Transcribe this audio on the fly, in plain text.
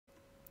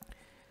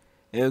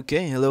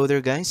Okay, hello there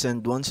guys,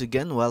 and once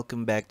again,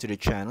 welcome back to the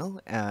channel.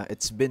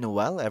 It's been a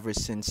while ever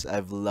since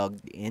I've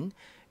logged in.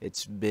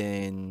 It's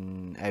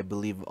been, I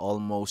believe,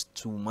 almost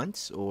 2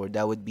 months, or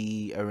that would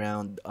be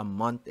around a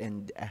month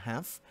and a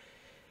half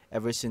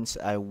ever since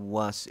I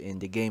was in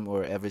the game,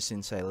 or ever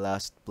since I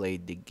last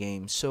played the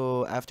game.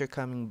 So after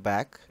coming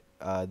back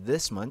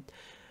this month,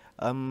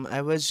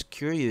 I was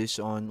curious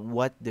on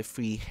what the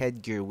free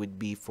headgear would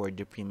be for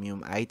the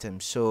premium item.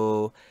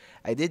 So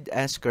I did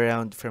ask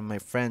around from my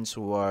friends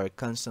who are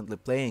constantly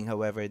playing,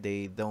 however,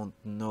 they don't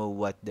know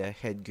what the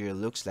headgear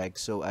looks like.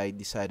 So I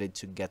decided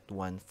to get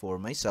one for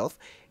myself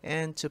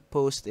and to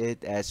post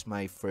it as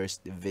my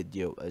first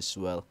video as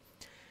well.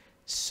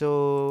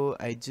 So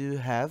I do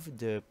have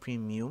the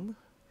premium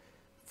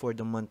for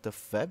the month of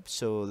Feb.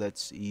 So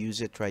let's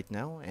use it right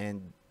now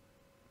and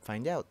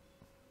find out.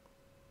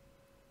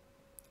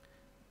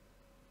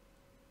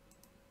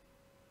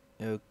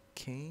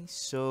 Okay,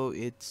 so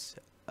it's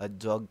a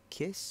dog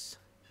kiss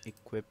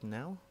equipped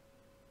now.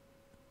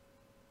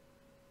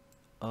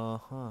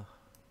 Uh-huh.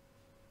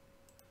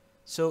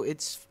 So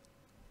it's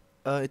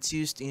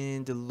used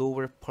in the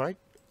lower part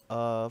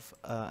of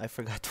I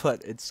forgot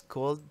what it's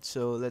called.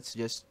 So let's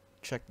just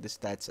check the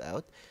stats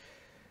out.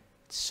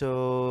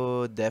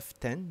 So def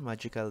 10,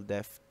 magical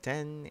def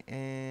 10,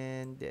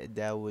 and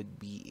that would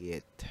be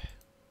it.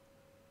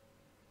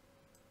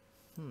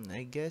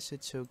 I guess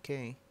it's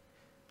okay.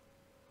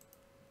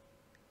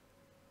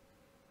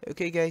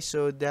 Okay guys,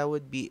 so that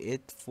would be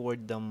it for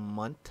the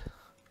month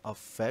of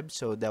Feb.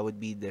 So that would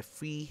be the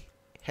free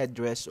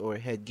headdress or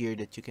headgear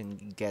that you can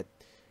get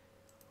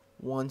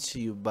once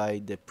you buy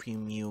the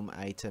premium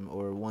item,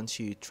 or once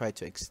you try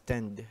to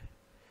extend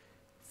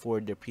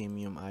for the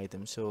premium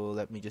item. So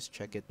let me just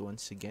check it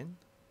once again.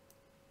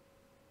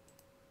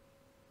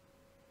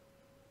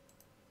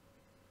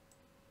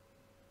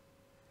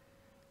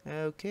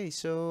 Okay,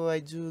 so I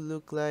do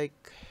look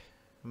like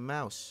a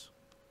mouse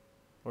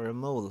or a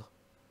mole.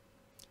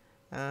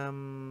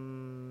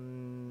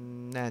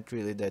 Not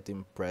really that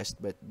impressed,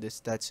 but the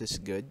stats is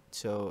good,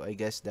 so I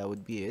guess that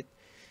would be it.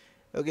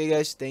 Okay,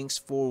 guys, thanks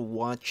for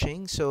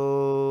watching.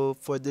 So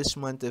for this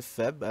month of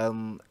Feb,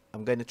 I'm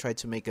gonna try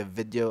to make a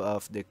video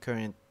of the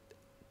current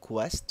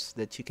quests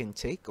that you can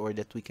take or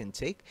that we can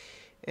take,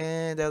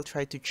 and I'll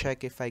try to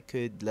check if I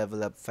could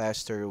level up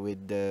faster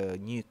with the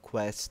new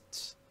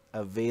quests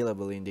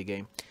available in the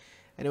game.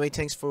 Anyway,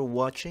 thanks for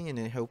watching, and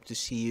I hope to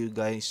see you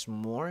guys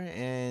more,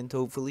 and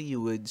hopefully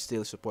you would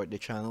still support the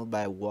channel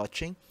by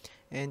watching.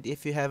 And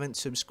if you haven't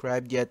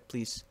subscribed yet,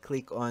 please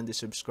click on the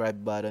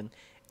subscribe button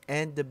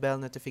and the bell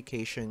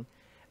notification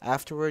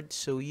afterwards,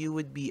 so you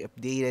would be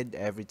updated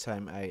every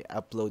time I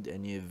upload a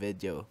new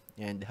video.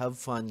 And have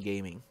fun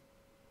gaming.